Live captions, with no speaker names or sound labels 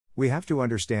We have to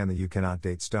understand that you cannot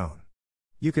date stone.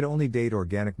 You can only date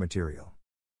organic material.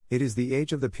 It is the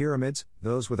age of the pyramids,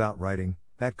 those without writing,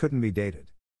 that couldn't be dated.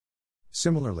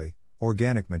 Similarly,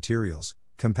 organic materials,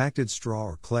 compacted straw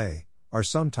or clay, are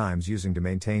sometimes used to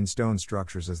maintain stone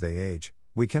structures as they age.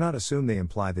 We cannot assume they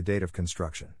imply the date of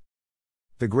construction.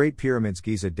 The Great Pyramids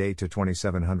Giza date to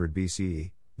 2700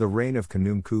 BCE, the reign of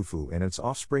Khnum Khufu and its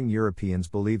offspring. Europeans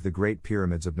believe the Great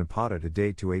Pyramids of Napata to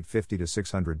date to 850 to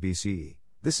 600 BCE.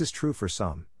 This is true for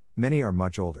some, many are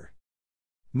much older.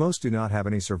 Most do not have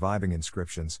any surviving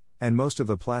inscriptions, and most of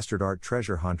the plastered art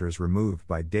treasure hunters removed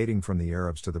by dating from the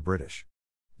Arabs to the British.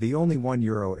 The only one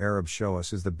Euro-Arabs show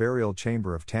us is the burial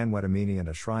chamber of Tanwet and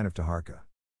a shrine of Taharqa.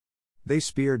 They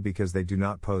speared because they do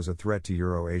not pose a threat to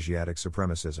Euro-Asiatic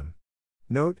supremacism.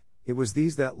 Note, it was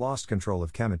these that lost control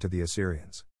of Kemet to the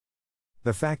Assyrians.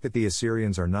 The fact that the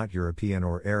Assyrians are not European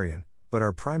or Aryan, but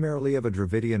are primarily of a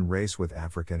Dravidian race with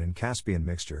African and Caspian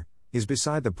mixture, is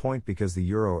beside the point because the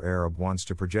Euro-Arab wants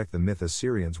to project the myth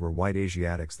Assyrians were white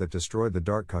Asiatics that destroyed the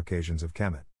dark Caucasians of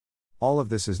Kemet. All of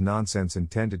this is nonsense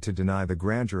intended to deny the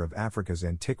grandeur of Africa's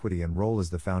antiquity and role as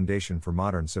the foundation for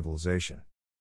modern civilization.